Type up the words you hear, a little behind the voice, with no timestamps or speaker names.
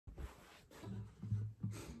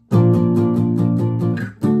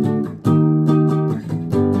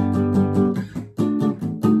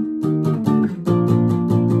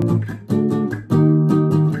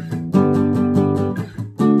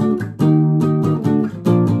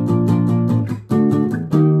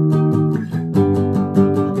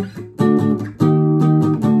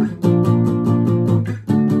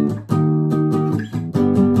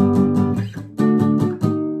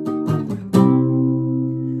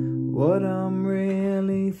What I'm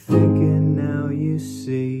really thinking now, you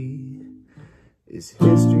see, is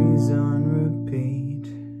history's on repeat.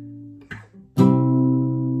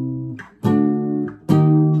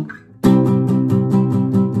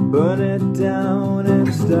 Burn it down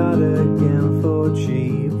and start again for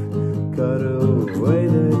cheap. Cut away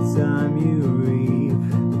the time you reap.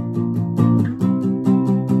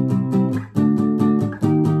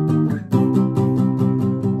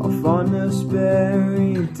 Our fondness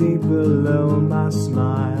buried deep below my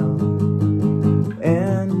smile,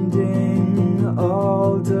 ending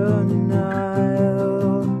all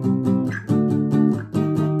denial.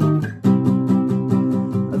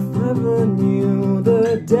 I never knew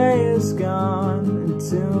the day is gone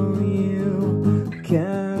until you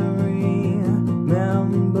can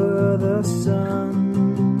remember the sun,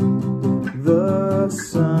 the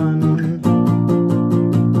sun.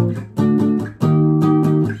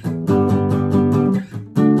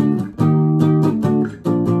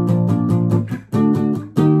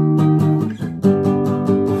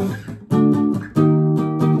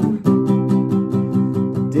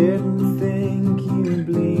 Didn't think you'd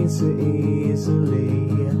bleed so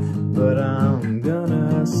easily, but I'm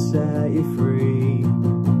gonna set you free.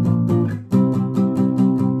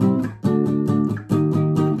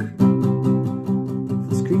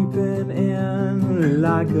 It's creeping in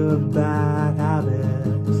like a bad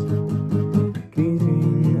habit,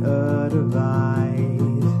 creating a divide.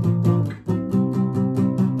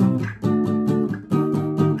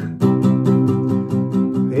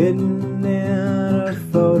 Hidden in a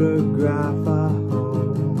photograph I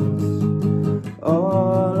hold,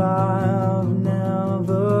 all I've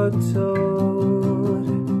never told.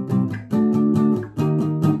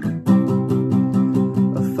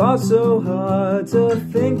 A thought so hard to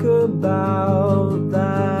think about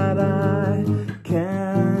that I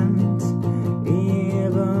can't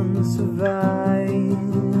even survive.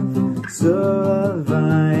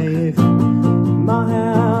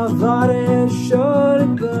 My heart is surely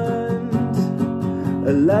burned, a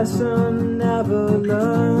lesson never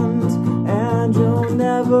learned, and you'll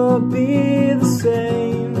never be the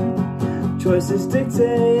same. Choices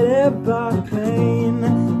dictated by pain.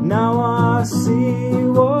 Now I see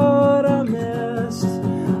what I missed.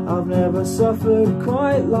 I've never suffered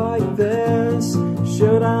quite like this.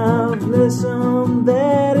 Should have listened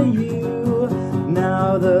there to you.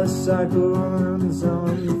 Now the cycle runs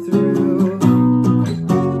on through.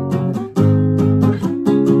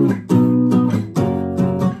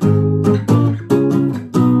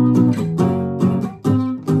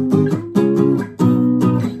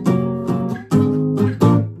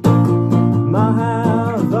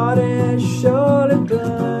 Surely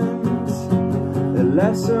burned, the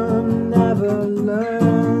lesson never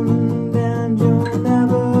learned, and you'll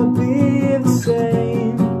never be the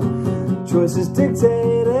same. Choices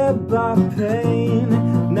dictated by pain.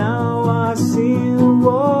 Now I see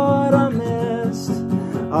what I missed.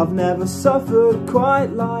 I've never suffered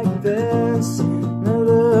quite like this.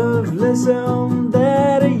 Never have listened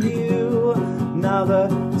there to you. Now the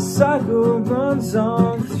cycle runs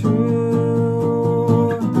on through.